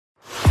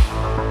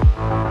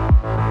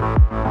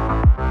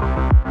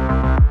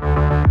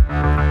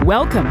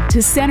Welcome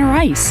to Center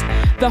Ice,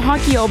 the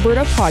Hockey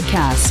Alberta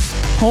podcast,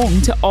 home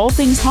to all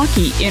things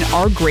hockey in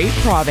our great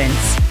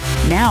province.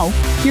 Now,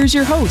 here's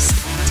your host,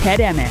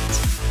 Ted Emmett.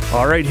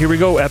 All right, here we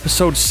go.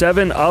 Episode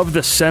 7 of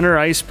the Center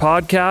Ice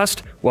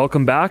podcast.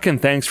 Welcome back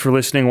and thanks for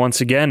listening once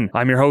again.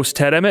 I'm your host,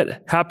 Ted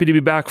Emmett. Happy to be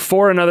back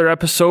for another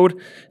episode.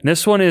 And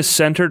this one is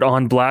centered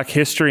on Black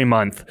History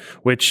Month,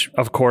 which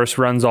of course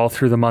runs all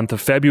through the month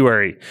of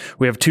February.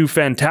 We have two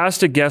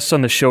fantastic guests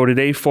on the show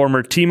today,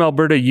 former Team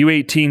Alberta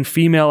U18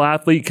 female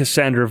athlete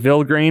Cassandra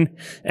Vilgrain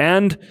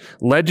and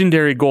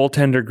legendary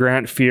goaltender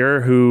Grant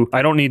Fuhr, who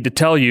I don't need to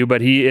tell you,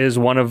 but he is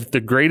one of the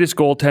greatest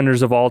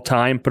goaltenders of all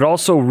time, but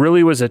also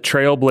really was a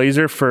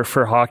trailblazer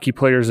for hockey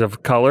players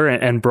of color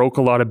and broke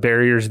a lot of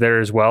barriers there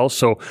as well.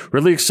 So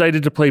really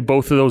excited to play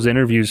both of those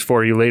interviews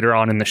for you later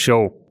on in the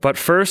show. But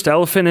first,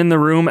 elephant in the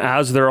room,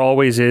 as there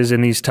always is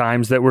in these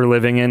times that we're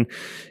living in.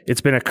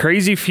 It's been a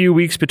crazy few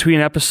weeks between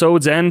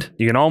episodes, and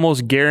you can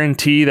almost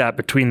guarantee that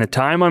between the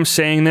time I'm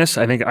saying this,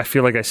 I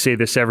feel like I say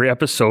this every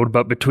episode,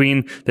 but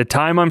between the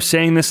time I'm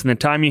saying this and the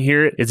time you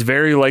hear it, it's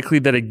very likely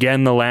that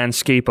again the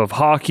landscape of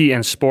hockey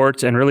and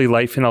sports and really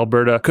life in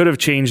Alberta could have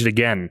changed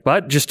again.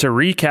 But just to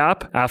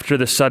recap, after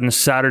the sudden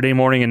Saturday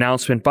morning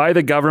announcement by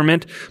the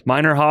government,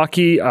 minor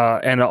hockey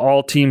and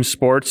all team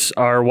sports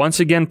are once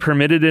again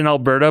permitted in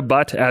Alberta,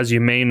 but as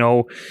you may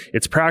know,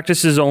 it's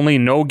practices only,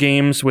 no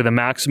games, with a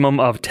maximum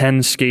of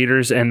 10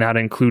 skaters, and that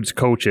includes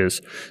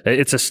coaches.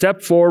 It's a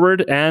step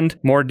forward, and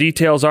more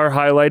details are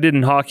highlighted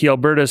in Hockey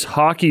Alberta's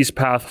Hockey's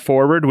Path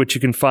Forward, which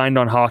you can find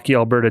on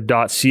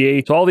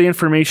hockeyalberta.ca. So all the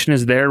information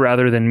is there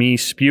rather than me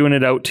spewing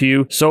it out to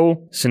you.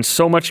 So, since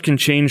so much can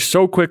change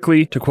so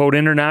quickly, to quote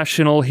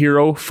international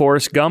hero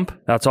Forrest Gump,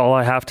 that's all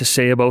I have to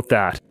say about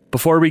that.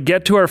 Before we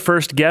get to our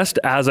first guest,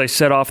 as I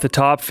said off the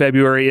top,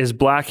 February is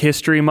Black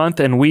History Month,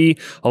 and we,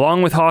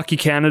 along with Hockey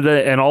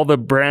Canada and all the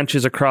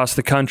branches across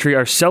the country,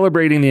 are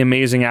celebrating the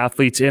amazing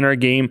athletes in our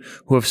game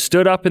who have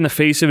stood up in the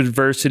face of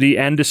adversity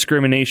and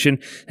discrimination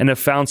and have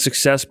found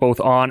success both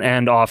on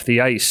and off the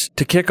ice.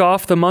 To kick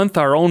off the month,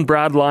 our own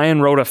Brad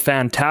Lyon wrote a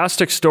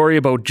fantastic story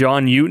about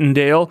John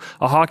Utendale,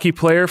 a hockey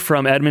player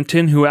from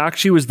Edmonton who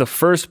actually was the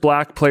first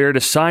black player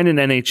to sign an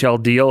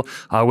NHL deal,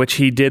 which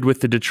he did with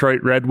the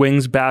Detroit Red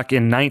Wings back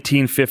in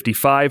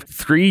 1955,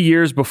 3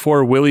 years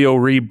before Willie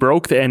O'Ree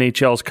broke the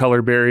NHL's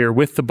color barrier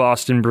with the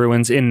Boston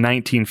Bruins in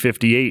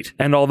 1958.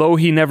 And although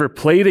he never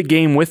played a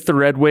game with the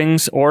Red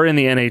Wings or in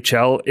the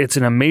NHL, it's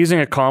an amazing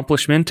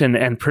accomplishment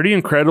and pretty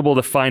incredible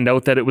to find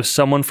out that it was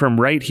someone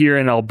from right here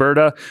in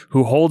Alberta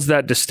who holds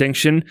that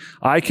distinction.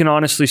 I can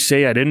honestly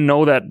say I didn't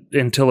know that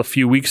until a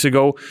few weeks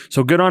ago,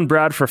 so good on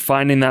Brad for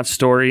finding that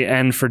story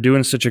and for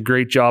doing such a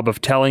great job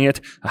of telling it.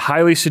 I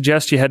highly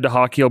suggest you head to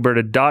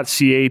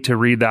hockeyalberta.ca to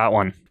read that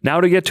one. Now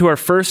to get to our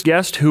first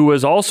guest, who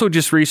was also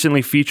just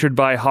recently featured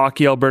by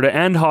Hockey Alberta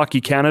and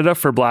Hockey Canada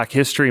for Black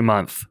History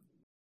Month.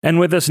 And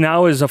with us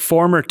now is a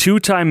former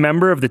two-time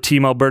member of the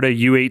Team Alberta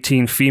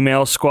U18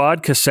 female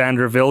squad,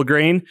 Cassandra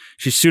Vilgrain.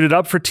 She suited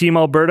up for Team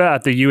Alberta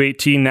at the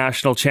U18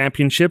 National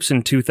Championships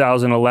in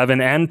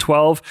 2011 and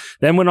 12,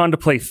 then went on to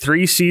play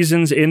 3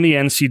 seasons in the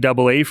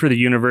NCAA for the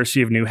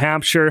University of New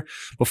Hampshire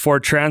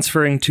before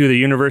transferring to the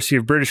University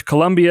of British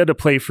Columbia to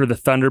play for the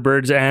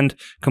Thunderbirds and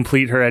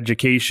complete her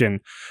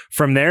education.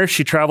 From there,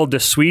 she traveled to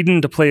Sweden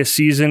to play a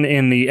season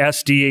in the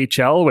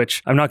SDHL,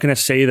 which I'm not going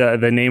to say the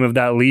name of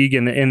that league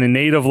in the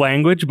native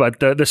language,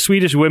 but the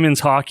Swedish Women's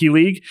Hockey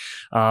League.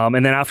 And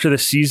then after the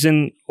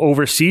season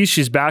overseas,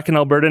 she's back in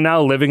Alberta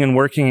now, living and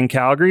working in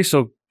Calgary.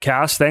 So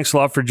Cass, thanks a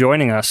lot for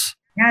joining us.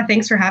 Yeah,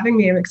 thanks for having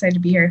me. I'm excited to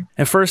be here.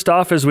 And first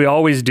off, as we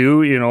always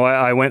do,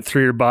 I went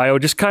through your bio,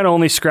 just kind of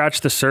only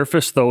scratched the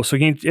surface though. So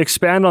can you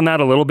expand on that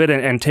a little bit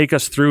and take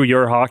us through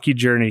your hockey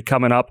journey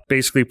coming up,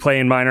 basically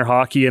playing minor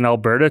hockey in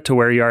Alberta to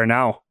where you are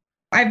now?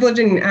 I've lived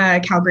in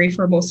Calgary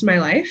for most of my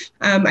life.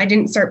 I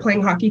didn't start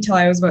playing hockey till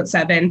I was about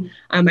 7.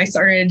 I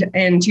started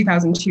in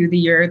 2002, the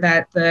year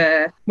that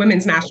the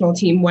women's national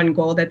team won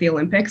gold at the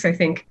Olympics. I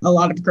think a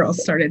lot of girls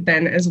started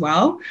then as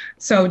well.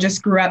 So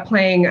just grew up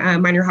playing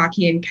minor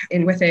hockey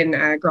within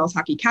Girls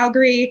Hockey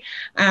Calgary.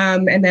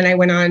 And then I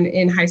went on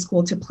in high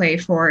school to play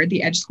for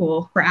the Edge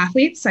School for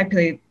Athletes. I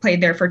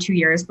played there for 2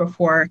 years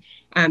before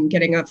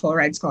getting a full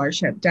ride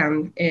scholarship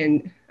down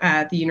in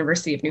the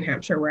University of New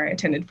Hampshire, where I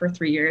attended for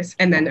 3 years.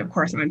 And then, of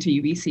course, on to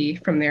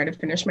UBC from there to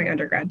finish my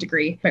undergrad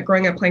degree. But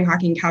growing up playing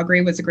hockey in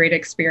Calgary was a great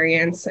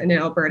experience. And in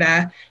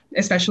Alberta,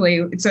 especially,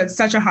 it's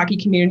such a hockey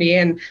community.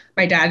 And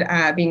my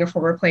dad, being a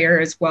former player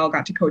as well,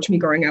 got to coach me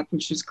growing up,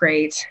 which was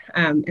great.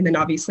 And then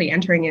obviously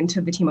entering into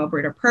the Team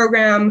Alberta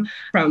program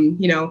from,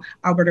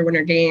 Alberta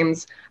Winter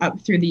Games up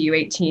through the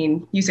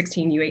U16,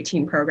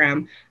 U18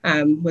 program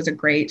was a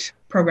great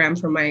program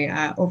for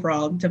my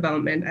overall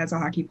development as a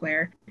hockey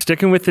player.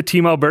 Sticking with the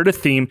Team Alberta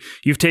theme,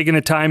 you've taken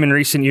the time in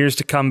recent years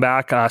to come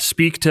back,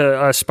 speak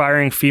to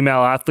aspiring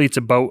female athletes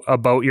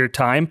about your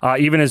time,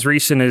 even as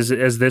recent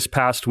as this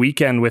past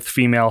weekend with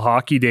Female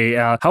Hockey Day.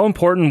 How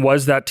important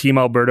was that Team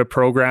Alberta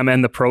program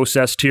and the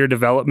process to your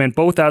development,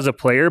 both as a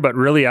player, but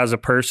really as a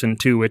person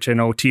too, which I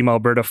know Team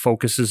Alberta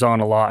focuses on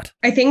a lot?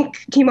 I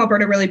think Team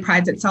Alberta really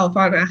prides itself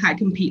on a high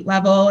compete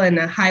level and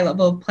a high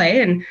level of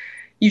play. And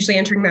usually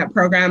entering that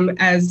program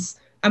as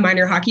a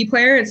minor hockey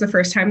player, it's the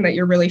first time that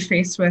you're really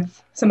faced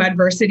with some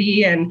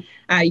adversity, and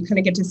you kind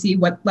of get to see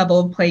what level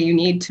of play you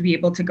need to be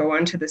able to go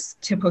on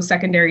to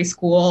post-secondary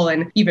school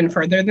and even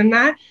further than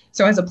that.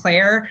 So as a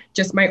player,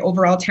 just my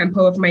overall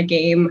tempo of my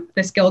game,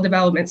 the skill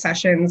development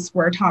sessions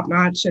were top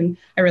notch, and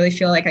I really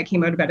feel like I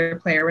came out a better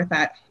player with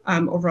that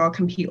overall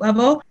compete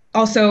level.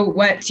 Also,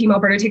 what Team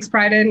Alberta takes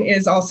pride in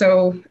is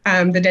also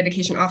the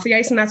dedication off the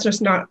ice. And that's just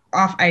not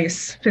off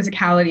ice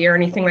physicality or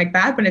anything like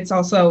that, but it's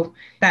also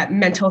that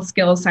mental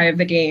skills side of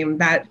the game,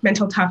 that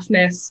mental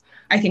toughness.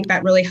 I think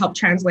that really helped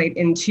translate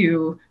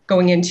into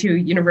going into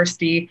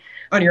university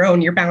on your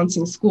own. You're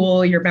balancing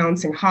school, you're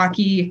balancing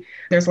hockey.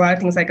 There's a lot of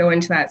things that go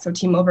into that. So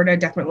Team Alberta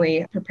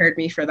definitely prepared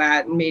me for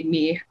that and made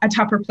me a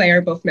tougher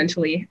player, both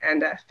mentally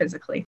and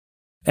physically.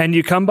 And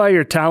you come by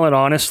your talent,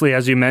 honestly,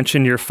 as you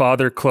mentioned, your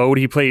father, Claude,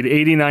 he played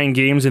 89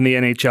 games in the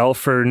NHL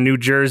for New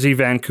Jersey,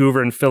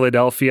 Vancouver, and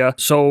Philadelphia.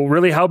 So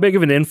really, how big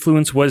of an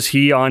influence was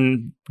he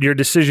on your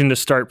decision to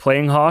start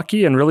playing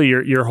hockey and really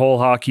your whole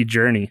hockey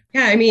journey?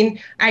 Yeah, I mean,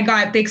 I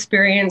got the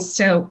experience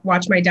to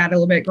watch my dad a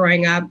little bit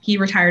growing up. He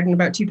retired in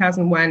about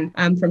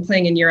 2001 from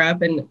playing in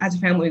Europe. And as a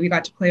family, we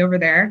got to play over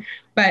there.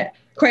 But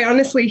quite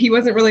honestly, he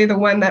wasn't really the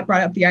one that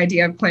brought up the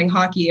idea of playing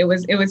hockey. It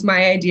was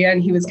my idea,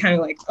 and he was kind of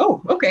like,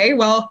 oh, okay,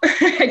 well,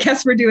 I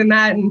guess we're doing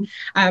that. And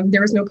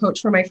there was no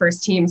coach for my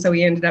first team, so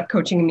he ended up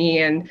coaching me.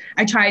 And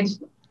I tried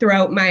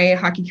throughout my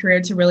hockey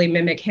career to really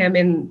mimic him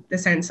in the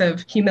sense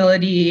of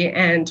humility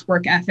and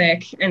work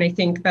ethic. And I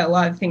think that a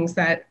lot of things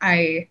that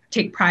I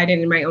take pride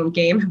in my own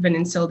game have been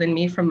instilled in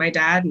me from my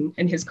dad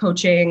and his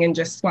coaching and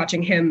just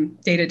watching him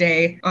day to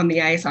day on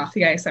the ice, off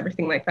the ice,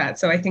 everything like that.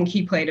 So I think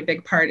he played a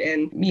big part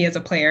in me as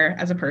a player,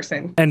 as a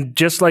person. And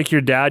just like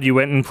your dad, you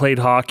went and played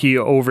hockey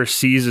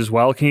overseas as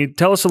well. Can you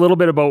tell us a little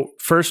bit about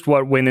first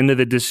what went into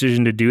the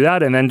decision to do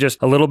that, and then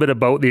just a little bit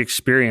about the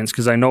experience?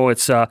 Because I know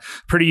it's a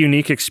pretty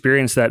unique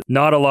experience that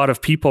not a lot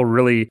of people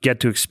really get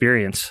to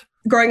experience.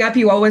 Growing up,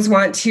 you always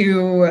want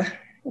to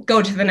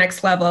go to the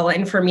next level.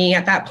 And for me,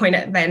 at that point,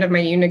 at the end of my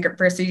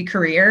university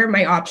career,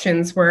 my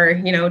options were,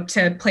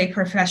 to play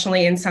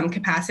professionally in some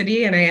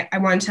capacity. And I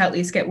wanted to at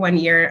least get 1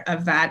 year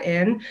of that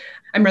in.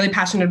 I'm really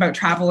passionate about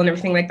travel and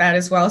everything like that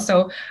as well.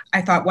 So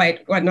I thought,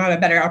 what not a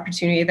better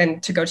opportunity than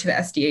to go to the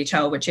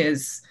SDHL, which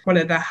is one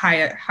of the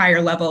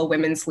higher level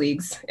women's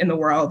leagues in the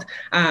world,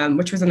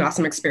 which was an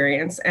awesome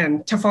experience.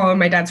 And to follow in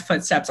my dad's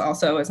footsteps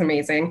also was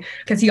amazing,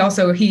 because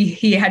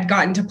he had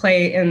gotten to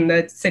play in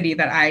the city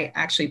that I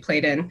actually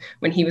played in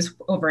when he was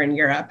over in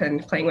Europe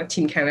and playing with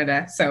Team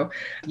Canada. So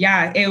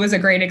yeah, it was a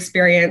great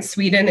experience.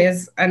 Sweden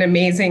is an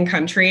amazing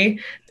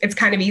country. It's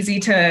kind of easy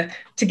to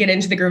get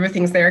into the groove of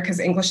things there because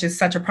English is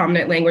such a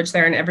prominent language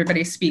there and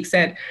everybody speaks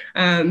it.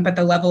 But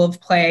the level of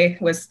play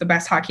was the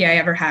best hockey I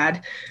ever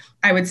had.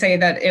 I would say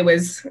that it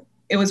was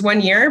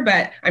 1 year,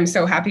 but I'm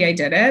so happy I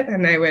did it.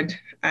 And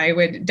I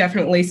would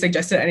definitely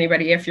suggest to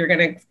anybody, if you're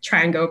going to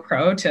try and go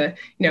pro, to,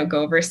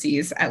 go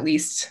overseas at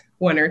least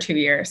 1 or 2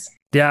 years.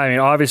 Yeah, I mean,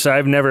 obviously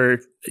I've never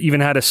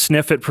even had a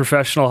sniff at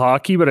professional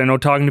hockey, but I know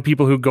talking to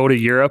people who go to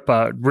Europe,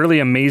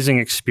 really amazing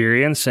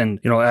experience. And,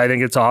 I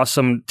think it's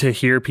awesome to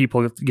hear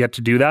people get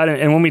to do that.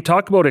 And when we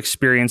talk about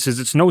experiences,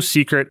 it's no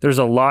secret there's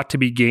a lot to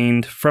be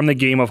gained from the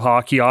game of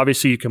hockey.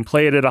 Obviously, you can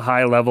play it at a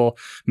high level,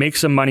 make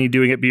some money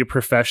doing it, be a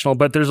professional,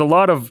 but there's a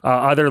lot of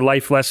other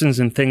life lessons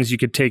and things you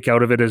could take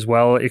out of it as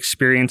well.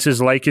 Experiences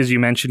like, as you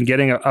mentioned,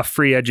 getting a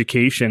free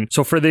education.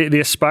 So for the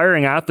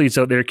aspiring athletes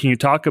out there, can you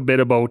talk a bit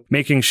about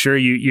making sure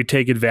you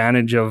take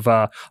advantage of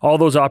all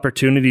those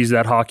opportunities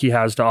that hockey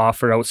has to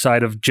offer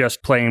outside of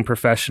just playing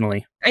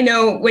professionally? I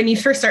know when you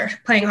first start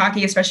playing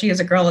hockey, especially as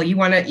a girl, you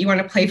want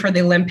to play for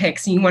the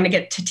Olympics and you want to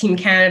get to Team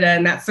Canada,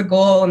 and that's the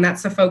goal and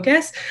that's the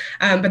focus.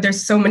 But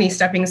there's so many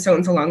stepping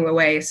stones along the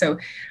way. So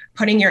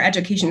putting your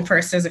education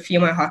first as a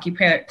female hockey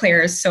player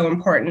is so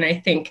important. I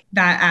think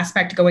that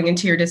aspect going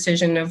into your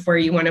decision of where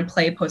you want to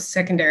play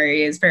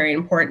post-secondary is very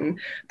important.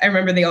 I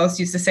remember they always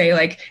used to say,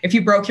 like, if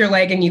you broke your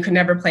leg and you could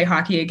never play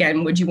hockey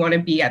again, would you want to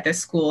be at this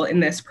school in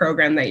this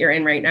program that you're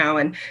in right now?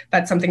 And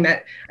that's something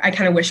that I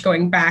kind of wish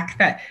going back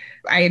that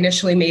I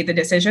initially made the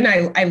decision.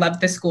 I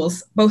loved the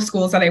schools, both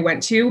schools that I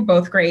went to,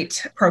 both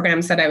great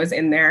programs that I was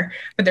in there,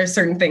 but there's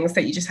certain things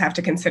that you just have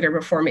to consider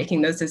before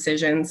making those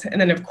decisions.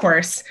 And then of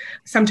course,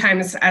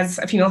 sometimes as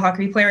a female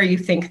hockey player, you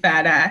think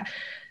that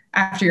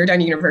after you're done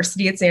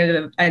university, it's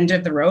the end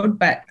of the road,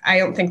 but I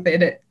don't think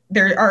that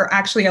there are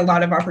actually a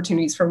lot of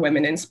opportunities for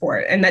women in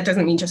sport. And that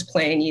doesn't mean just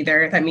playing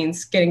either. That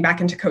means getting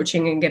back into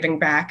coaching and giving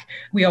back.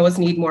 We always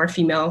need more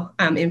female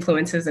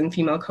influences and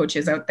female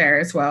coaches out there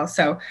as well.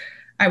 So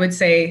I would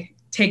say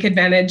take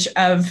advantage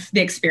of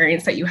the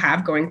experience that you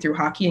have going through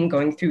hockey and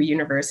going through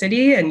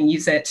university and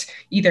use it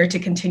either to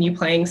continue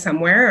playing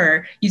somewhere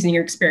or using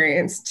your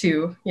experience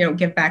to,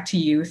 give back to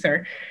youth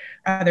or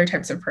other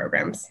types of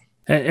programs.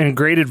 And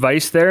great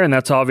advice there. And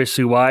that's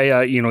obviously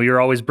why, you're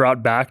always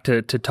brought back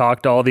to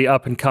talk to all the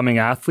up and coming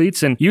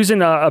athletes, and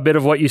using a bit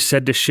of what you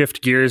said to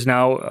shift gears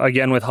now,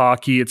 again, with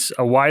hockey. It's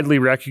a widely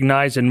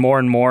recognized, and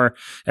more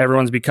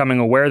everyone's becoming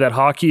aware that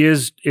hockey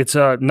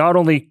not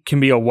only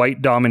can be a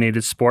white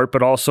dominated sport,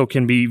 but also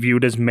can be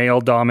viewed as male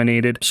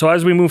dominated. So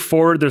as we move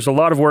forward, there's a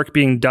lot of work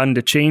being done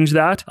to change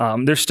that.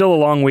 There's still a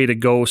long way to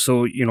go.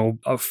 So,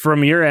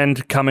 from your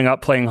end coming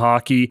up playing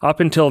hockey up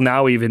until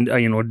now, even,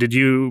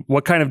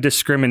 what kind of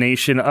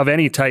discrimination of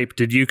any type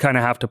did you kind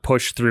of have to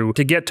push through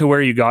to get to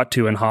where you got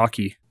to in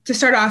hockey? To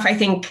start off, I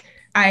think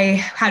I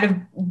had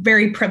a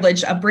very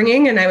privileged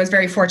upbringing, and I was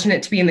very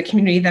fortunate to be in the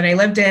community that I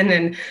lived in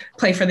and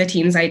play for the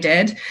teams I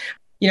did.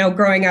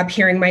 Growing up,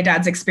 hearing my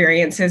dad's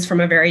experiences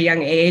from a very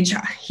young age,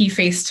 he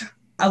faced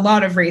a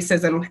lot of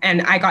racism,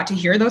 and I got to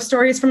hear those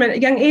stories from a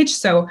young age.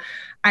 So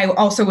I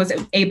also was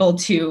able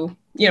to,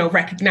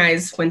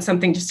 recognize when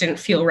something just didn't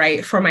feel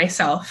right for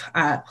myself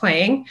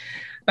playing.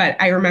 But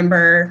I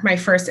remember my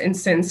first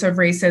instance of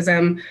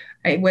racism.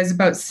 I was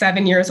about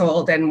 7 years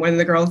old, and one of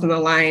the girls in the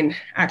line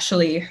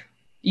actually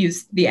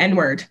used the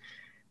N-word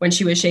when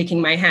she was shaking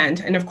my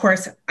hand. And of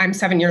course, I'm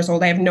 7 years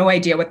old. I have no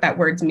idea what that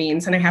word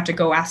means. And I have to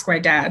go ask my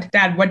dad,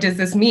 what does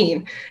this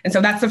mean? And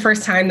so that's the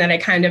first time that I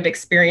kind of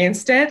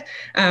experienced it.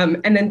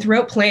 And then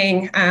throughout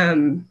playing,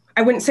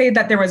 I wouldn't say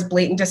that there was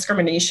blatant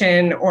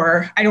discrimination,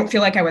 or I don't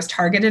feel like I was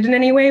targeted in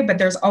any way, but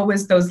there's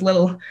always those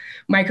little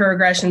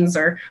microaggressions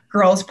or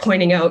girls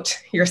pointing out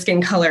your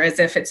skin color as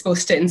if it's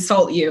supposed to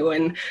insult you.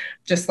 And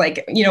just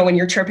like, when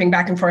you're chirping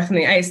back and forth on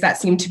the ice, that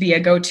seemed to be a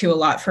go-to a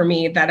lot for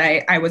me, that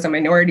I was a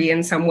minority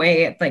in some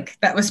way, like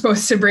that was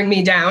supposed to bring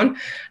me down.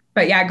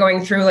 But yeah,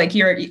 going through, like,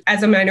 you're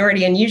as a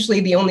minority and usually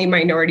the only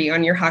minority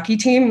on your hockey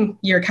team,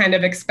 you're kind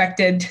of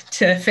expected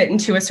to fit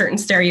into a certain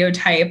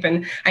stereotype.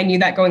 And I knew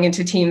that going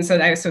into teams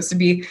that I was supposed to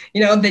be,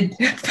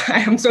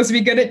 I'm supposed to be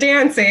good at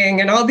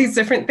dancing and all these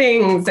different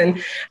things.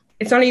 And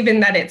it's not even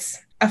that it's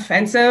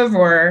offensive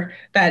or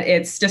that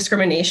it's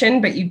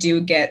discrimination, but you do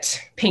get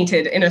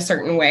painted in a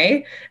certain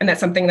way. And that's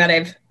something that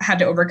I've had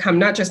to overcome,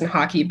 not just in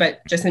hockey,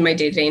 but just in my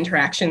day-to-day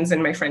interactions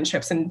and my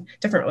friendships and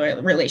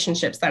different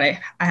relationships that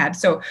I had.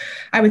 So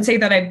I would say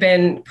that I've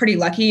been pretty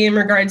lucky in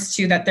regards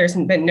to that. There's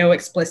been no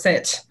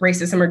explicit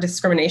racism or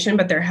discrimination,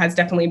 but there has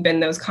definitely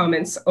been those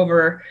comments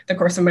over the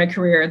course of my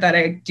career that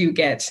I do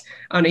get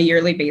on a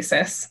yearly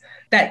basis.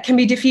 That can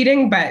be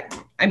defeating, but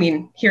I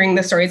mean, hearing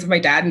the stories of my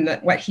dad and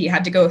what he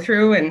had to go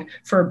through, and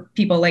for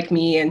people like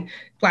me and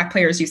Black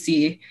players you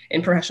see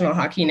in professional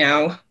hockey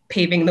now,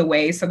 paving the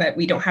way so that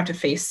we don't have to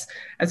face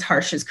as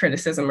harsh as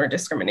criticism or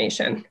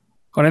discrimination.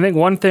 And I think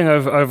one thing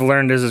I've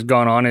learned as has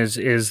gone on is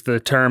the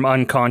term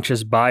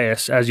unconscious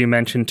bias, as you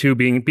mentioned too,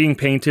 being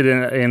painted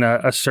in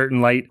a certain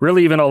light.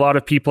 Really, even a lot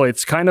of people,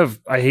 it's kind of,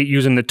 I hate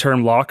using the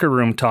term locker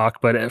room talk,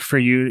 but for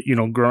you,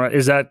 growing up,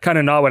 is that kind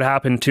of not what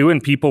happened too?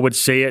 And people would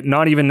say it,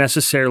 not even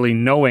necessarily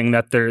knowing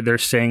that they're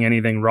saying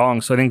anything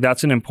wrong. So I think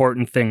that's an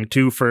important thing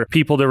too for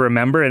people to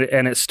remember,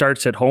 and it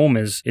starts at home.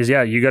 Is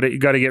you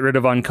got to get rid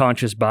of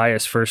unconscious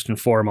bias first and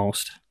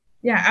foremost.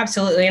 Yeah,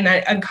 absolutely. And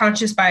that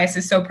unconscious bias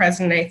is so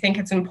present. I think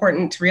it's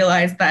important to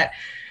realize that,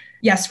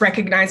 yes,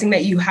 recognizing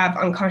that you have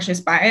unconscious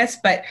bias,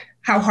 but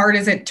how hard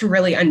is it to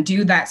really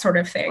undo that sort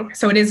of thing?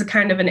 So it is a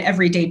kind of an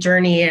everyday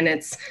journey, and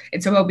it's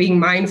about being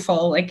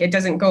mindful. Like, it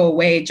doesn't go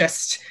away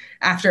just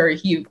after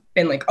you've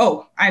been like,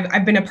 oh,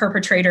 I've been a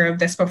perpetrator of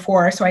this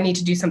before, so I need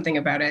to do something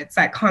about it. It's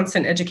that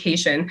constant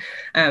education.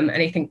 And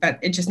I think that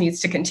it just needs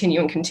to continue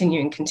and continue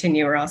and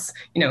continue, or else,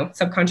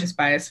 subconscious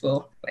bias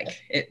will,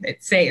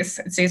 it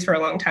stays for a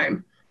long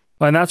time.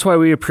 And that's why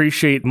we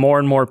appreciate more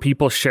and more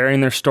people sharing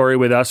their story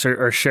with us,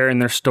 or sharing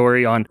their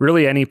story on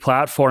really any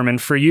platform.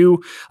 And for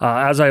you,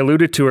 as I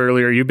alluded to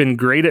earlier, you've been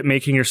great at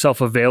making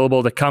yourself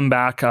available to come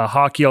back,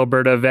 Hockey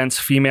Alberta events,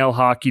 Female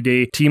Hockey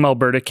Day, Team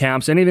Alberta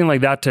camps, anything like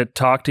that, to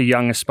talk to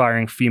young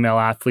aspiring female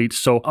athletes.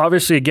 So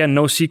obviously, again,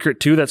 no secret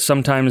too that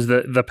sometimes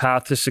the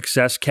path to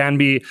success can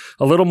be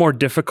a little more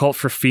difficult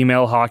for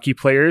female hockey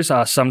players.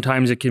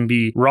 Sometimes it can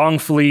be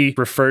wrongfully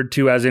referred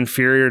to as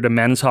inferior to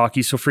men's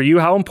hockey. So for you,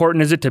 how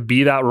important is it to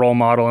be that role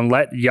model and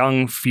let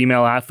young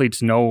female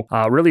athletes know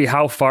really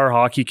how far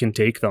hockey can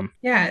take them?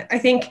 Yeah, I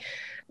think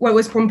what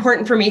was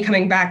important for me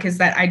coming back is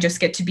that I just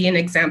get to be an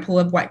example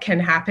of what can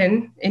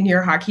happen in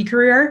your hockey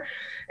career.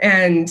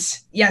 And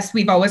yes,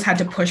 we've always had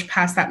to push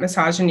past that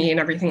misogyny and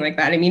everything like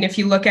that. I mean, if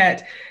you look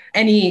at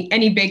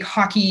any big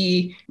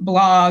hockey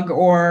blog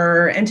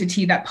or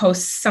entity that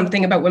posts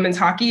something about women's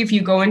hockey, if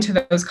you go into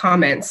those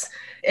comments,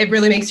 it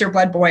really makes your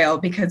blood boil,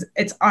 because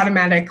it's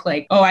automatic,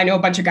 like, oh, I know a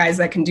bunch of guys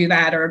that can do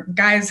that, or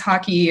guys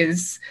hockey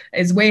is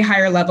way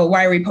higher level.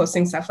 Why are we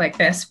posting stuff like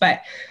this?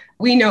 But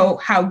we know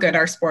how good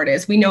our sport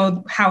is. We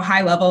know how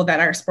high level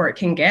that our sport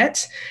can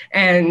get.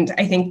 And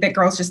I think that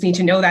girls just need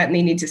to know that, and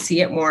they need to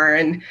see it more.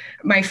 And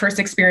my first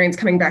experience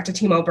coming back to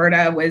Team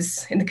Alberta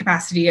was in the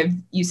capacity of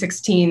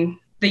U16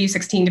 the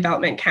U16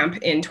 development camp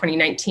in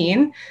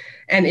 2019.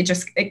 And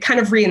it kind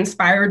of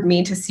re-inspired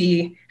me to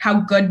see how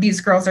good these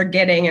girls are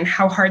getting and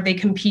how hard they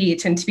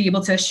compete, and to be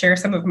able to share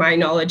some of my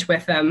knowledge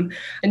with them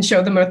and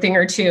show them a thing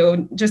or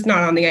two, just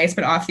not on the ice,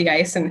 but off the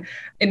ice. And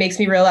it makes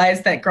me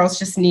realize that girls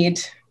just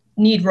need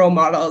role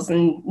models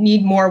and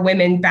need more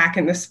women back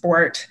in the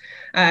sport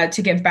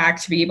to give back,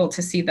 to be able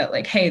to see that,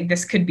 like, hey,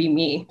 this could be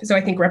me. So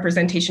I think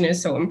representation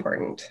is so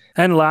important.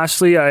 And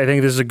lastly, I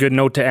think this is a good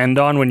note to end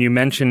on when you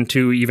mentioned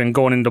to even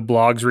going into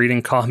blogs,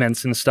 reading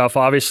comments and stuff.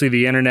 Obviously,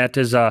 the internet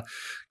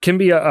can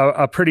be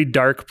a pretty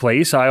dark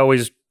place. I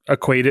always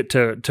equate it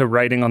to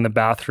writing on the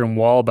bathroom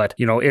wall, but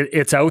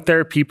it's out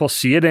there, people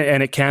see it,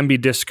 and it can be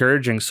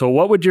discouraging. So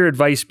what would your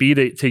advice be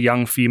to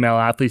young female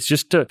athletes,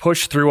 just to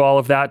push through all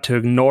of that, to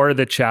ignore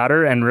the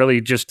chatter and really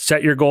just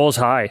set your goals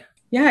high?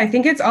 Yeah, I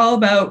think it's all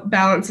about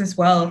balance as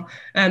well.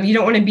 You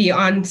don't want to be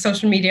on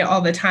social media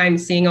all the time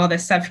seeing all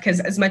this stuff,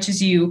 because as much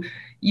as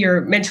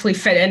you're mentally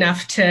fit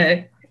enough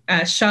to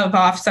shove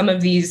off some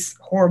of these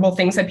horrible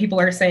things that people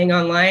are saying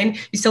online,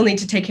 you still need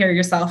to take care of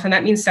yourself. And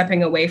that means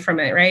stepping away from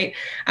it, right?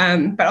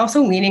 But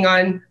also leaning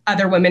on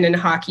other women in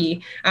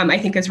hockey, I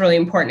think is really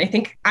important. I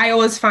think I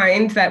always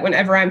find that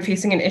whenever I'm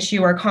facing an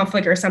issue or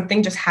conflict or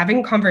something, just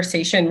having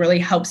conversation really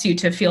helps you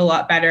to feel a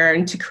lot better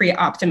and to create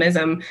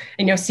optimism,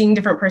 and, seeing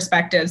different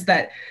perspectives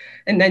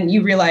and then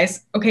you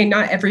realize, okay,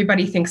 not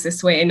everybody thinks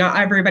this way and not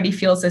everybody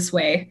feels this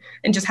way.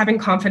 And just having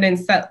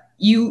confidence that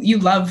you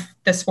love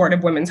the sport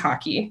of women's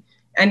hockey.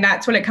 And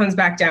that's what it comes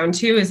back down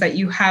to, is that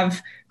you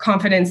have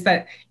confidence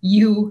that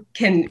you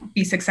can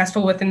be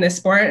successful within this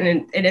sport,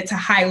 and it's a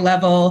high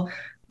level,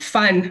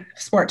 fun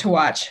sport to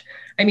watch.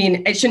 I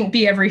mean, it shouldn't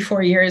be every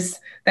 4 years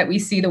that we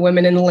see the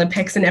women in the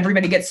Olympics and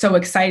everybody gets so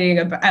excited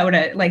about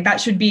it. Like that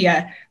should be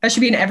an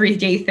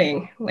everyday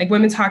thing. Like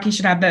women's hockey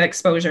should have that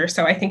exposure.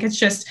 So I think it's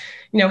just,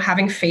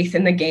 having faith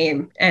in the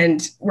game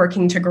and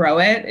working to grow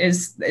it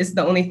is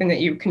the only thing that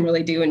you can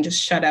really do, and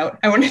just shut out.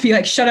 I want to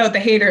be shut out the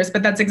haters,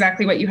 but that's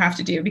exactly what you have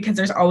to do, because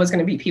there's always going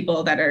to be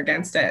people that are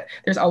against it.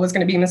 There's always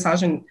going to be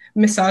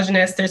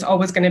misogynist. There's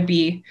always going to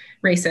be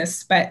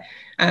racist, but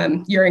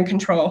you're in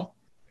control.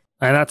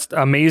 And that's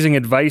amazing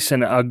advice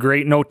and a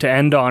great note to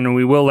end on, and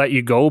we will let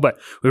you go. But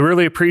we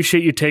really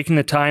appreciate you taking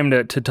the time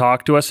to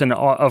talk to us. And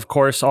of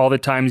course, all the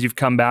times you've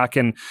come back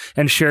and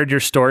shared your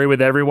story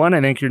with everyone.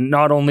 I think you're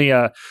not only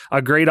a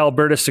great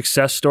Alberta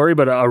success story,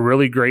 but a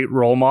really great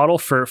role model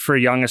for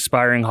young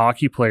aspiring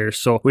hockey players.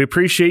 So we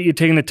appreciate you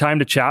taking the time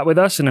to chat with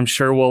us, and I'm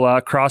sure we'll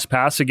cross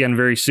paths again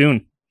very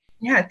soon.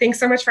 Yeah, thanks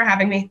so much for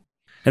having me.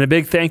 And a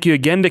big thank you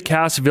again to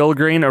Cass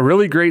Vilgrain. A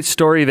really great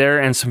story there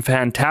and some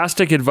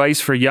fantastic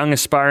advice for young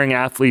aspiring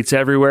athletes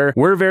everywhere.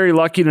 We're very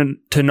lucky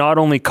to not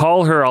only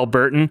call her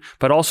Albertan,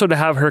 but also to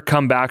have her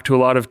come back to a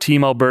lot of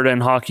Team Alberta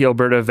and Hockey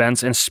Alberta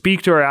events and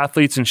speak to our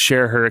athletes and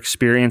share her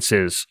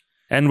experiences.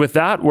 And with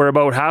that, we're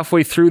about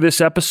halfway through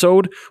this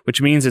episode,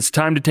 which means it's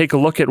time to take a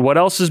look at what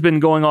else has been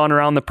going on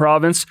around the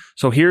province.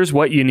 So here's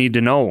what you need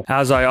to know.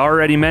 As I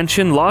already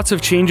mentioned, lots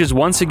of changes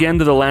once again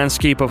to the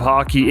landscape of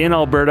hockey in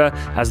Alberta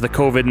as the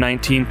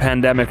COVID-19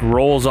 pandemic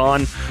rolls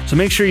on. So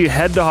make sure you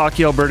head to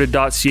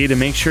hockeyalberta.ca to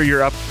make sure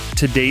you're up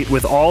to date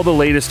with all the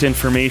latest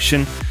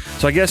information.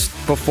 So I guess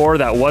before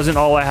that wasn't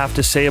all I have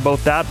to say about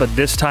that, but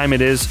this time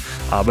it is.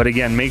 But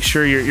again, make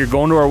sure you're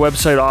going to our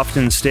website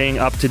often and staying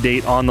up to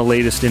date on the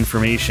latest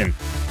information.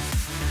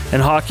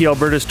 And Hockey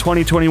Alberta's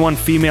 2021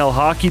 Female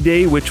Hockey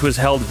Day, which was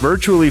held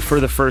virtually for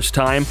the first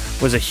time,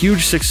 was a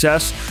huge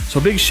success. So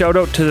big shout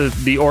out to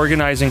the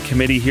organizing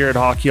committee here at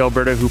Hockey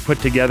Alberta, who put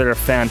together a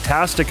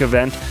fantastic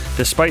event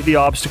despite the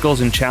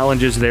obstacles and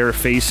challenges they were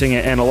facing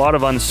and a lot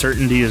of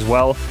uncertainty as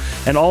well.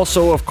 And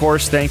also, of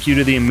course, thank you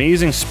to the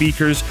amazing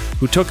speakers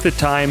who took the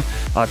time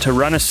to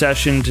run a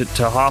session,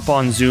 to hop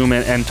on Zoom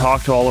and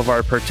talk to all of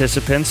our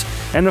participants.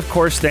 And of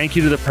course, thank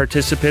you to the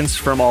participants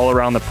from all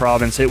around the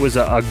province. It was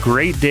a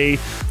great day.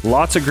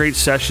 Lots of great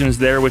sessions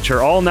there, which are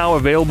all now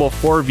available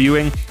for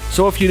viewing.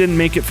 So if you didn't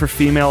make it for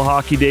Female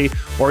Hockey Day,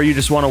 or you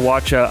just want to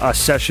watch a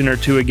session or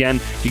two again,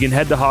 you can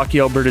head to Hockey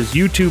Alberta's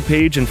YouTube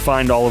page and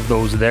find all of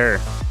those there.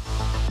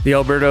 The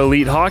Alberta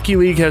Elite Hockey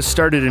League has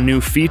started a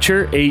new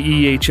feature,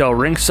 AEHL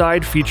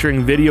Rinkside,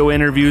 featuring video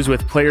interviews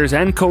with players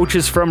and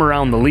coaches from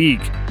around the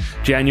league.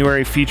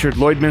 January featured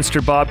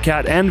Lloydminster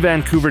Bobcat and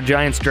Vancouver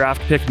Giants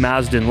draft pick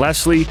Mazden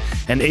Leslie,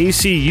 and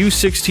AC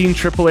U16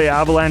 AAA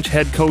Avalanche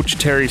head coach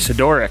Terry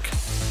Sidoric.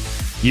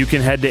 You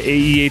can head to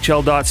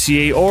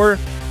aehl.ca or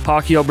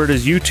Hockey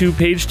Alberta's YouTube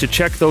page to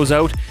check those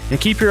out, and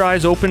keep your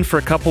eyes open for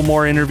a couple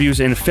more interviews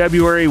in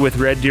February with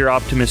Red Deer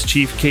Optimist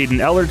chief Caden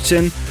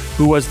Ellertson,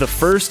 who was the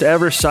first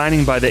ever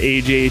signing by the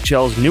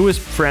AJHL's newest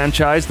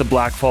franchise, the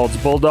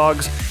Blackfalds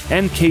Bulldogs,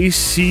 and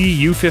KC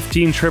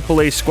U15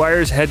 AAA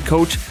Squires head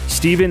coach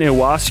Stephen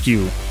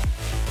Iwascu.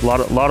 A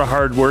lot of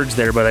hard words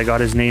there, but I got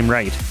his name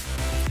right.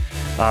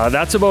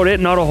 That's about it.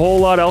 Not a whole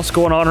lot else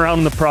going on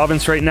around the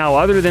province right now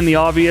other than the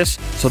obvious,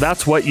 so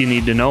that's what you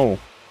need to know.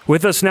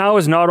 With us now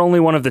is not only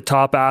one of the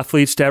top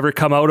athletes to ever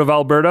come out of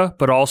Alberta,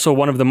 but also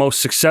one of the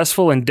most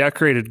successful and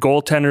decorated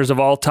goaltenders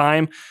of all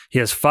time. He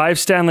has 5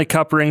 Stanley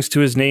Cup rings to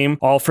his name,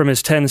 all from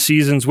his 10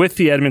 seasons with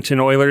the Edmonton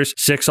Oilers,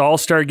 6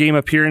 All-Star Game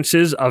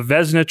appearances, a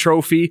Vezina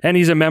Trophy, and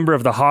he's a member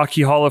of the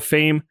Hockey Hall of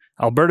Fame,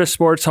 Alberta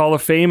Sports Hall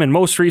of Fame, and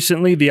most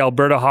recently, the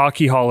Alberta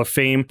Hockey Hall of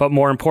Fame. But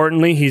more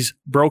importantly, he's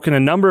broken a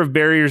number of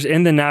barriers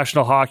in the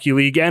National Hockey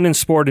League and in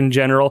sport in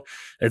general.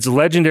 It's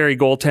legendary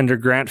goaltender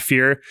Grant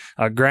Fuhr.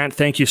 Grant,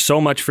 thank you so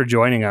much for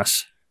joining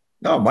us.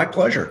 No, my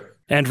pleasure.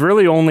 And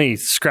really only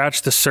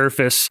scratch the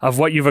surface of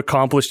what you've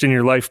accomplished in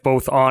your life,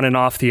 both on and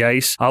off the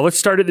ice. Let's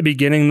start at the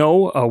beginning,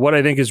 though. What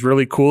I think is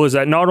really cool is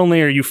that not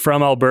only are you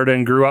from Alberta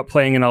and grew up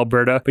playing in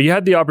Alberta, but you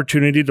had the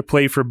opportunity to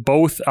play for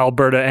both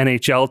Alberta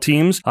NHL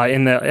teams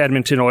in the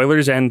Edmonton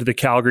Oilers and the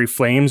Calgary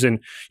Flames. And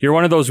you're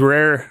one of those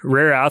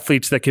rare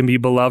athletes that can be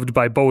beloved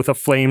by both a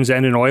Flames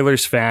and an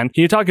Oilers fan.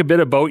 Can you talk a bit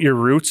about your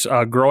roots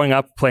growing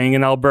up playing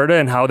in Alberta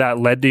and how that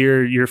led to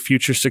your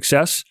future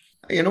success?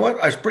 You know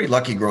what? I was pretty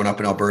lucky growing up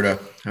in Alberta.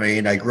 I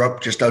mean, I grew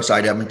up just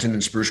outside Edmonton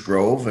in Spruce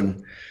Grove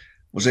and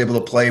was able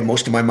to play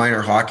most of my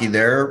minor hockey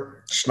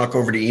there. Snuck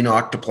over to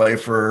Enoch to play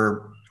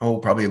for,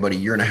 probably about a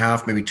year and a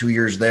half, maybe 2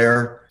 years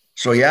there.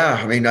 So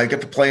yeah, I mean, I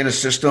get to play in a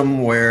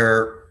system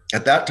where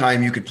at that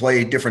time you could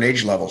play different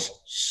age levels.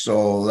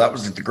 So that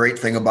was the great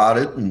thing about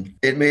it. And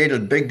it made a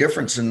big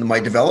difference in my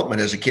development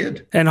as a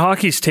kid. And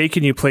hockey's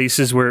taken you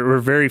places where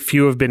very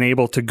few have been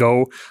able to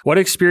go. What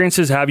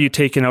experiences have you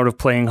taken out of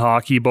playing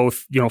hockey,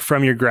 both,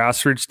 from your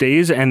grassroots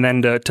days and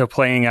then to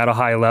playing at a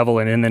high level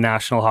and in the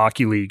National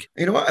Hockey League?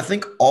 You know what? I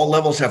think all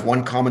levels have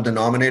one common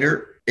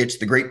denominator. It's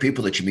the great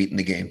people that you meet in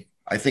the game.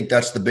 I think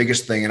that's the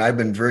biggest thing. And I've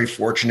been very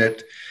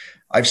fortunate.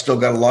 I've still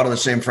got a lot of the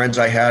same friends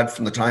I had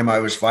from the time I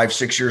was 5,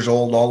 6 years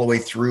old, all the way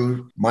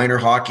through minor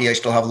hockey. I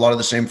still have a lot of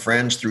the same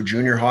friends through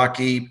junior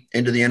hockey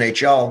into the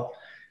NHL.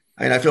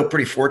 And I feel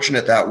pretty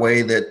fortunate that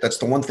way. That's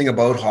the one thing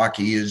about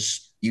hockey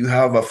is you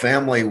have a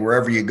family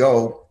wherever you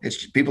go.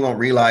 People don't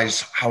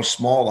realize how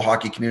small the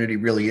hockey community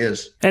really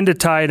is. And to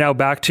tie now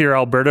back to your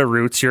Alberta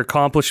roots, your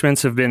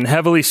accomplishments have been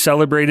heavily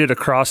celebrated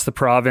across the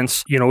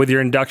province, with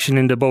your induction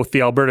into both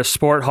the Alberta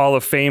Sport Hall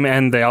of Fame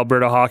and the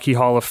Alberta Hockey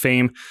Hall of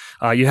Fame.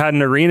 You had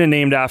an arena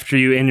named after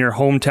you in your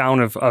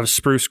hometown of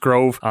Spruce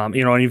Grove, and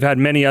you've had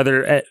many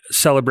other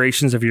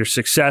celebrations of your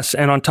success.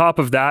 And on top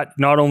of that,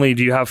 not only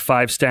do you have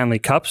 5 Stanley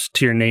Cups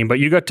to your name, but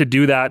you got to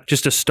do that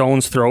just a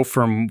stone's throw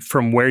from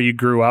where you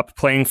grew up,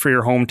 playing for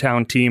your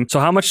hometown team. So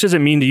how much does it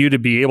mean to you to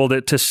be able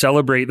to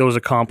celebrate those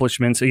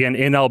accomplishments, again,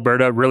 in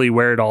Alberta, really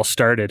where it all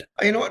started?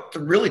 You know what? The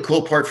really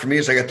cool part for me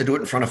is I got to do it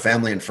in front of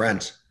family and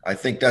friends. I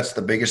think that's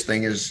the biggest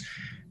thing is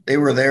they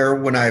were there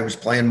when I was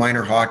playing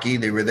minor hockey.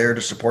 They were there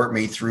to support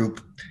me through.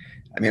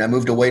 I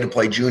moved away to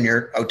play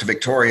junior out to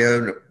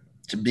Victoria.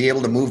 To be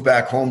able to move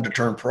back home to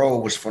turn pro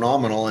was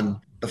phenomenal. And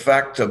the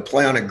fact to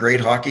play on a great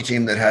hockey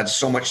team that had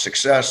so much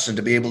success and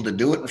to be able to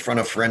do it in front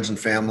of friends and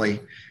family,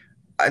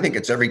 I think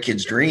it's every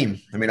kid's dream.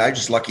 I'm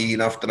just lucky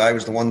enough that I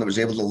was the one that was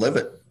able to live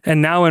it. And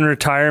now in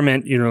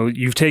retirement,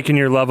 you've taken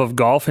your love of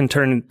golf and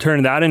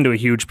turned that into a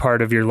huge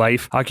part of your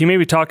life. Can you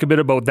maybe talk a bit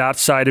about that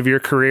side of your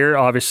career?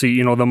 Obviously,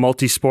 the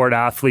multi-sport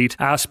athlete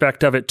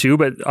aspect of it too,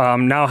 but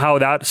now how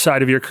that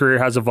side of your career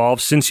has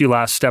evolved since you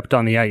last stepped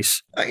on the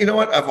ice. You know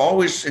what? I've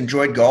always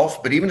enjoyed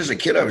golf, but even as a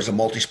kid, I was a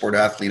multi-sport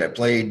athlete. I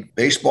played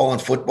baseball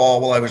and football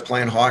while I was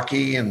playing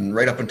hockey, and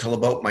right up until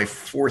about my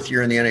 4th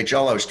year in the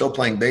NHL, I was still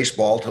playing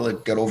baseball till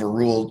it got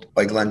overruled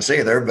by Glenn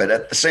Sather. But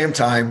at the same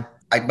time,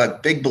 I'm a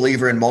big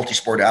believer in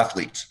multi-sport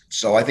athletes.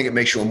 So I think it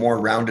makes you a more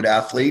rounded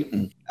athlete.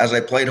 And as I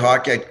played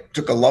hockey, I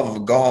took a love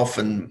of golf.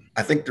 And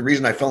I think the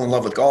reason I fell in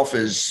love with golf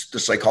is the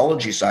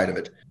psychology side of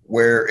it,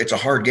 where it's a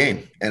hard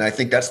game. And I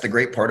think that's the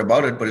great part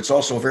about it, but it's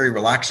also a very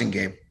relaxing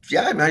game.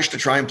 Yeah, I managed to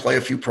try and play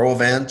a few pro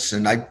events,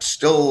 and I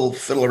still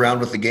fiddle around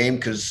with the game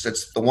because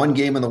it's the one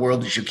game in the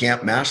world that you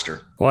can't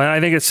master. Well,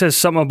 I think it says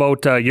something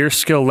about your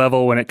skill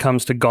level when it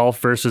comes to golf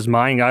versus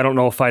mine. I don't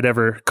know if I'd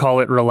ever call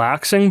it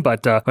relaxing,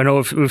 but I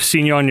know we've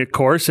seen you on your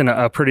course and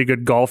a pretty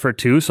good golfer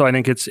too. So I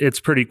think it's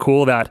pretty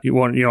cool that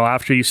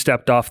after you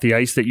stepped off the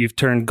ice that you've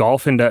turned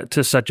golf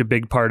into such a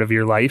big part of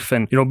your life.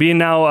 And being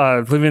now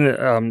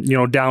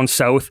living down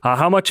south,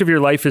 how much of your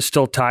life is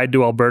still tied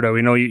to Alberta?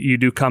 We know you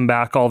do come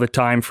back all the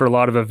time for a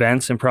lot of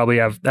events and probably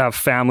have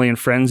family and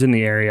friends in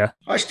the area.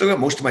 I still got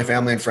most of my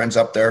family and friends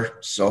up there,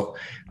 so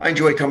I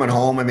enjoy coming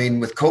home.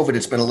 With COVID,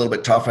 it's been a little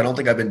bit tough. I don't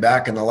think I've been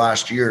back in the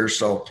last year,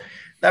 so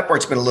that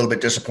part's been a little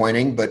bit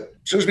disappointing. But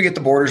as soon as we get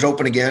the borders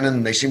open again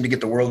and they seem to get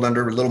the world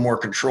under a little more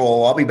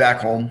control, I'll be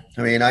back home.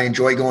 I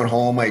enjoy going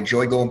home. I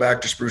enjoy going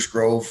back to Spruce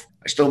Grove.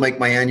 I still make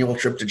my annual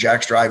trip to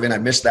Jack's Drive-In. I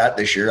missed that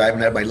this year. I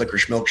haven't had my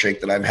licorice milkshake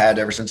that I've had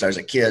ever since I was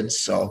a kid,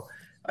 so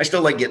I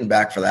still like getting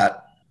back for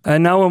that.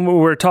 And now when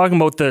we're talking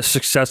about the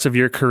success of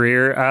your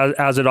career,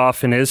 as it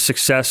often is,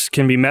 success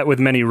can be met with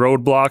many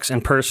roadblocks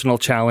and personal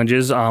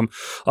challenges.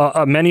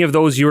 Many of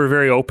those you were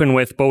very open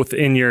with, both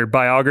in your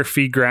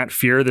biography, Grant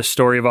Fuhr, the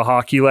story of a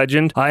hockey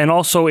legend, and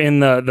also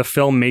in the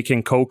film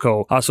Making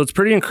Coco. So it's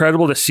pretty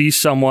incredible to see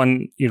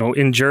someone,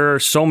 endure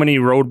so many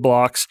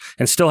roadblocks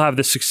and still have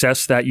the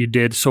success that you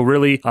did. So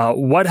really,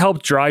 what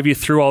helped drive you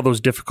through all those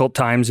difficult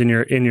times in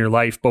your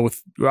life,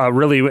 both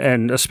really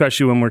and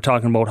especially when we're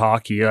talking about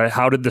hockey?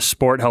 How did the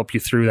sport help you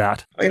through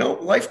that?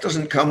 Life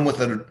doesn't come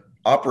with an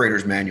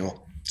operator's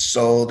manual.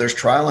 So there's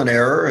trial and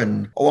error.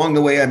 And along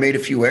the way, I made a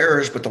few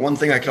errors, but the one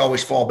thing I could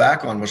always fall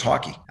back on was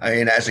hockey.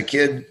 As a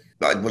kid,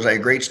 was I a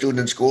great student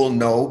in school?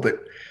 No, but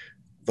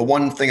the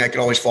one thing I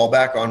could always fall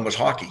back on was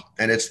hockey.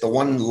 And it's the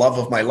one love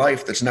of my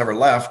life that's never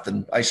left.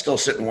 And I still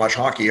sit and watch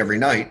hockey every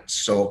night.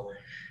 So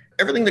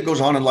everything that goes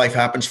on in life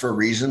happens for a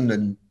reason.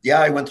 And yeah,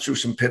 I went through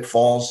some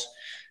pitfalls,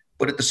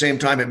 but at the same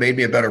time, it made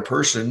me a better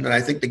person. And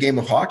I think the game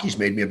of hockey's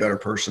made me a better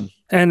person.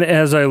 And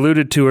as I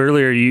alluded to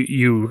earlier,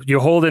 you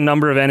hold a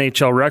number of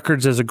NHL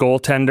records as a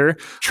goaltender,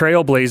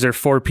 trailblazer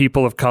for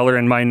people of color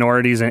and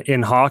minorities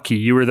in hockey.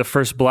 You were the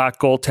first Black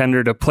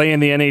goaltender to play in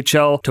the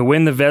NHL, to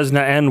win the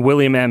Vezina and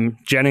William M.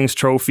 Jennings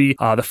Trophy,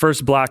 the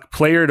first Black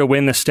player to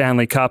win the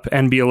Stanley Cup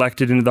and be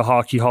elected into the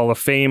Hockey Hall of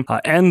Fame,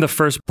 and the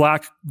first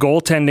Black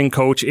goaltending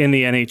coach in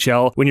the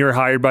NHL when you were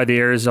hired by the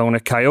Arizona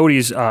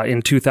Coyotes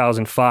in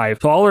 2005.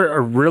 So all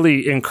are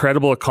really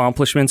incredible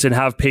accomplishments and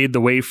have paved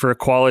the way for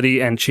equality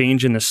and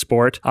change in the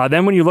sport.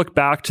 Then when you look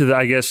back to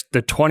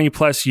the 20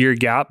 plus year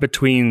gap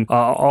between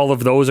all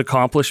of those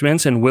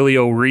accomplishments and Willie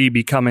O'Ree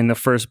becoming the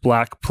first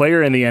Black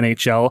player in the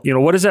NHL,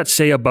 what does that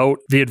say about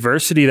the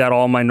adversity that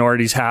all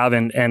minorities have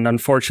and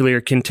unfortunately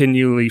are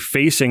continually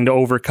facing to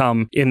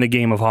overcome in the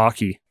game of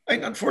hockey?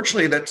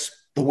 Unfortunately, that's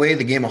the way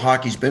the game of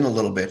hockey's been a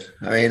little bit.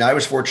 I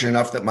was fortunate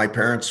enough that my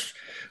parents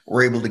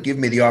were able to give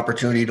me the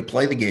opportunity to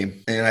play the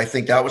game. And I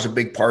think that was a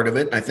big part of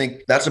it. And I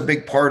think that's a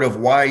big part of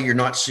why you're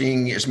not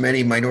seeing as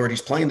many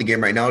minorities playing the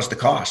game right now is the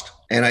cost.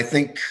 And I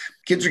think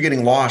kids are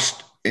getting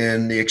lost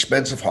in the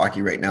expense of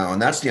hockey right now.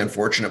 And that's the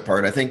unfortunate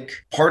part. I think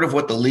part of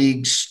what the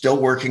league's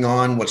still working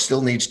on, what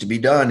still needs to be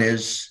done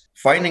is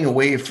finding a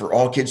way for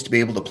all kids to be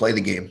able to play the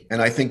game.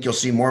 And I think you'll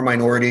see more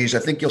minorities. I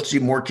think you'll see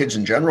more kids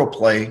in general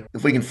play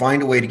if we can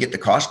find a way to get the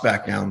cost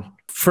back down.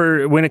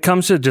 For when it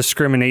comes to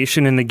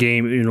discrimination in the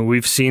game,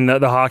 we've seen the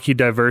Hockey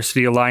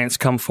Diversity Alliance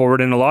come forward,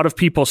 and a lot of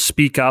people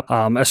speak up,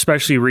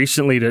 especially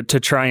recently, to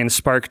try and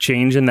spark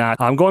change in that.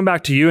 Going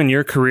back to you and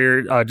your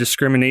career,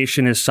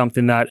 discrimination is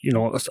something that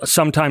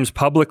sometimes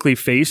publicly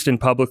faced and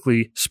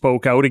publicly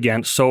spoke out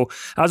against. So,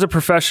 as a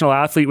professional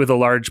athlete with a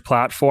large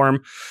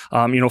platform,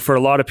 for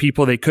a lot of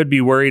people, they could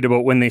be worried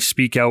about when they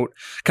speak out,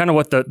 kind of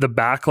what the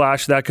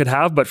backlash that could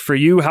have. But for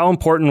you, how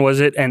important was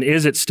it, and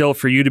is it still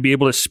for you to be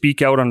able to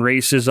speak out on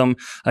racism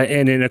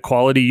and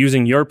inequality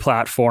using your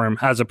platform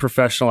as a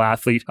professional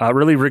athlete,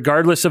 really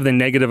regardless of the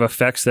negative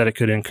effects that it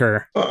could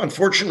incur?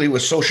 Unfortunately,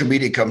 with social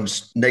media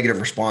comes negative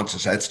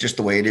responses. That's just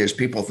the way it is.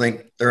 People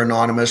think they're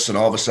anonymous and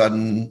all of a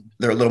sudden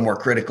they're a little more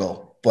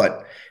critical.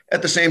 But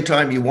at the same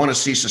time, you want to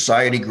see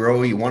society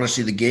grow. You want to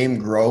see the game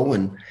grow.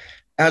 And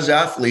as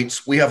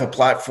athletes, we have a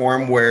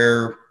platform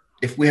where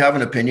if we have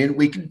an opinion,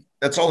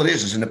 that's all it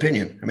is an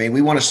opinion.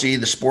 We want to see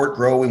the sport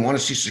grow. We want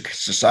to see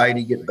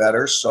society get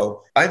better.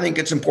 So I think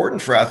it's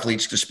important for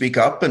athletes to speak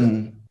up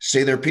and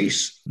say their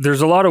piece.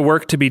 There's a lot of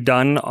work to be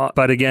done.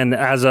 But again,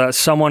 as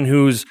someone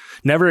who's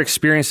never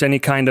experienced any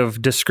kind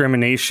of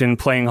discrimination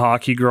playing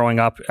hockey growing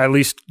up, at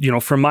least,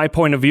 from my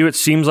point of view, it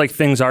seems like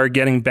things are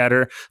getting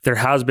better. There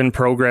has been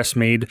progress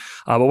made.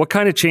 But what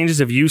kind of changes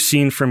have you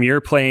seen from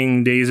your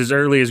playing days as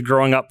early as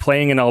growing up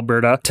playing in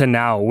Alberta to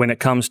now when it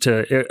comes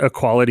to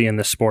equality in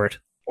the sport?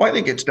 Well, I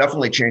think it's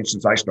definitely changed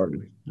since I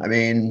started.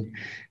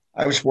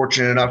 I was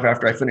fortunate enough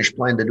after I finished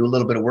playing to do a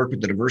little bit of work with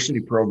the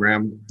diversity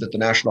program that the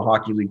National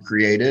Hockey League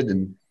created.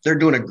 And they're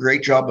doing a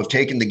great job of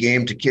taking the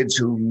game to kids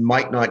who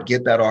might not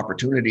get that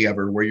opportunity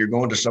ever, where you're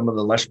going to some of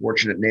the less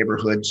fortunate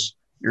neighborhoods.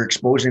 You're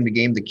exposing the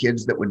game to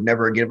kids that would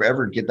never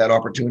ever get that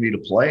opportunity to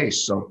play.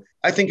 So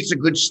I think it's a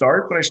good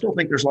start, but I still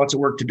think there's lots of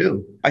work to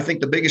do. I think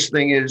the biggest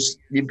thing is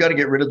you've got to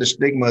get rid of the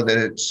stigma that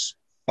it's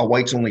a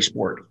whites only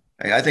sport.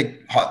 I think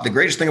the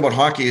greatest thing about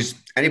hockey is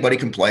anybody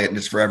can play it and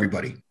it's for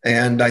everybody.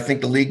 And I think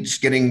the league's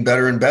getting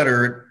better and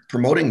better at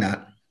promoting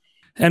that.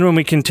 And when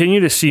we continue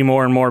to see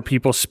more and more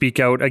people speak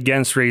out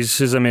against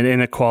racism and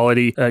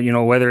inequality,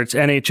 whether it's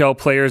NHL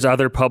players,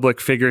 other public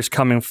figures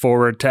coming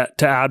forward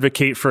to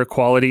advocate for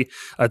equality,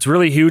 it's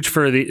really huge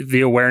for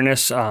the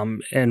awareness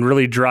and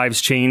really drives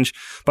change.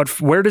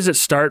 But where does it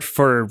start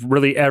for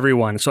really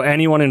everyone? So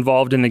anyone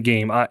involved in the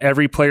game,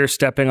 every player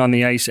stepping on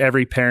the ice,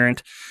 every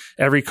parent,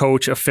 every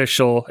coach,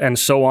 official, and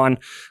so on.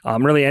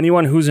 Really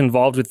anyone who's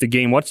involved with the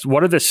game,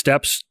 what are the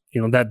steps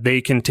that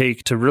they can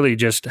take to really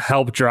just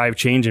help drive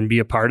change and be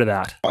a part of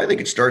that? I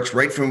think it starts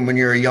right from when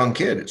you're a young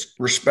kid. It's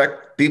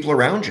respect people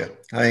around you.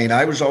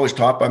 I was always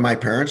taught by my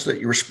parents that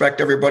you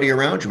respect everybody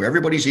around you.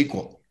 Everybody's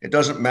equal. It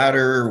doesn't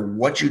matter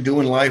what you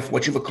do in life,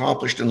 what you've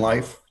accomplished in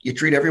life. You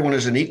treat everyone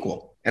as an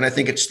equal. And I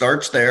think it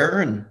starts there.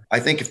 And I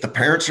think if the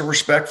parents are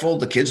respectful,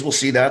 the kids will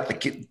see that. The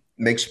kid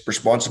makes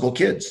responsible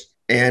kids.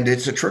 And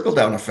it's a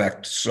trickle-down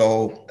effect.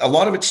 So a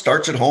lot of it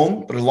starts at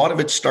home, but a lot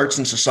of it starts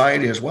in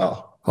society as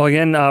well. Well,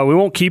 again, we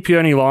won't keep you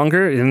any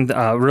longer, and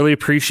really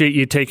appreciate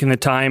you taking the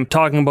time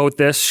talking about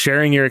this,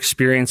 sharing your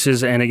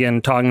experiences, and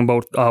again, talking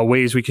about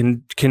ways we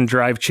can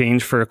drive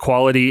change for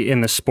equality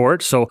in the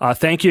sport. So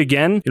thank you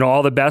again.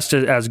 All the best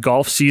as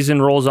golf season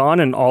rolls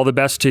on, and all the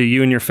best to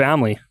you and your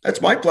family.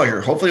 That's my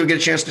pleasure. Hopefully we'll get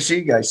a chance to see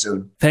you guys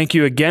soon. Thank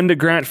you again to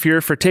Grant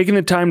Fuhr for taking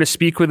the time to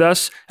speak with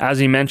us. As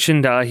he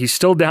mentioned, he's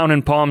still down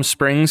in Palm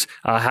Springs,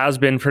 has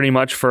been pretty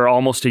much for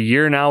almost a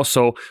year now.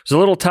 So it was a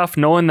little tough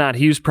knowing that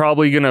he was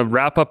probably going to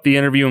wrap up the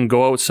interview and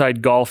go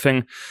outside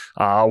golfing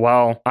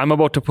while I'm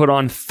about to put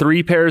on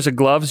 3 pairs of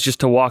gloves just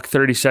to walk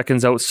 30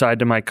 seconds outside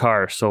to my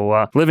car.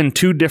 So living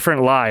 2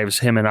 different lives,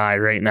 him and I,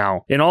 right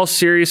now. In all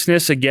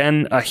seriousness,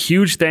 again, a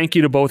huge thank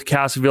you to both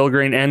Cass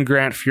Vilgrain and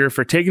Grant Fuhr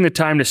for taking the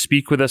time to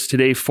speak with us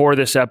today for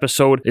this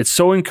episode. It's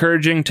so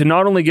encouraging to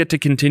not only get to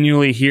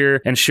continually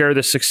hear and share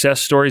the success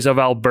stories of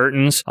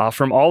Albertans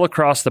from all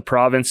across the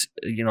province.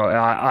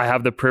 I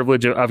have the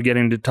privilege of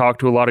getting to talk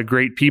to a lot of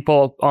great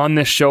people on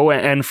this show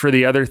and for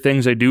the other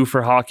things I do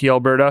for Hockey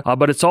Alberta,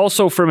 but it's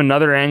also from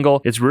another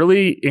angle. It's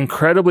really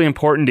incredibly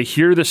important to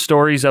hear the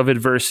stories of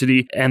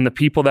adversity and the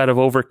people that have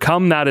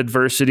overcome that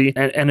adversity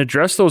and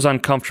address those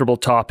uncomfortable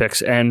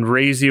topics and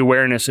raise the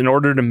awareness in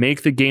order to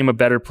make the game a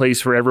better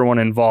place for everyone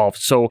involved.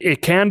 So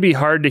it can be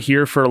hard to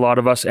hear for a lot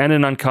of us and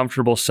an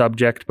uncomfortable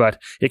subject,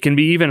 but it can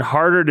be even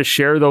harder to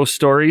share those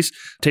stories.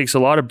 It takes a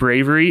lot of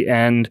bravery,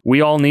 and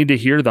we all need to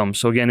hear them.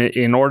 So again,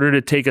 in order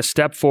to take a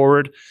step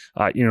forward,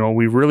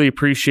 we really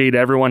appreciate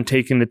everyone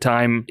taking the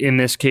time, in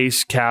this case,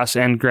 Cass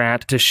and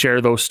Grant, to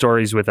share those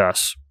stories with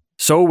us.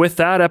 So with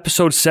that,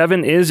 episode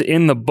 7 is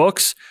in the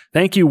books.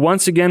 Thank you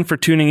once again for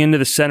tuning into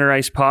the Center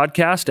Ice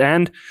podcast.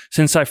 And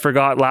since I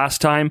forgot last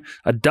time,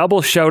 a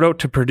double shout out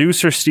to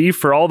producer Steve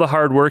for all the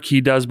hard work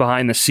he does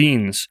behind the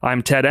scenes.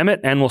 I'm Ted Emmett,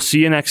 and we'll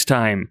see you next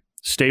time.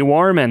 Stay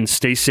warm and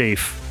stay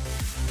safe.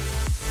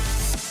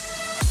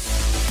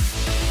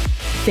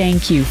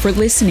 Thank you for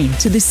listening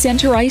to the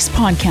Center Ice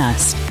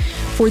podcast.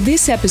 For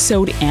this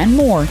episode and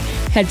more,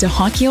 head to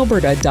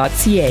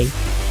hockeyalberta.ca.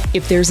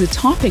 If there's a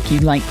topic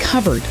you'd like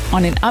covered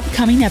on an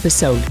upcoming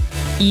episode,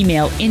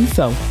 email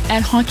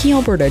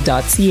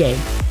info@hockeyalberta.ca.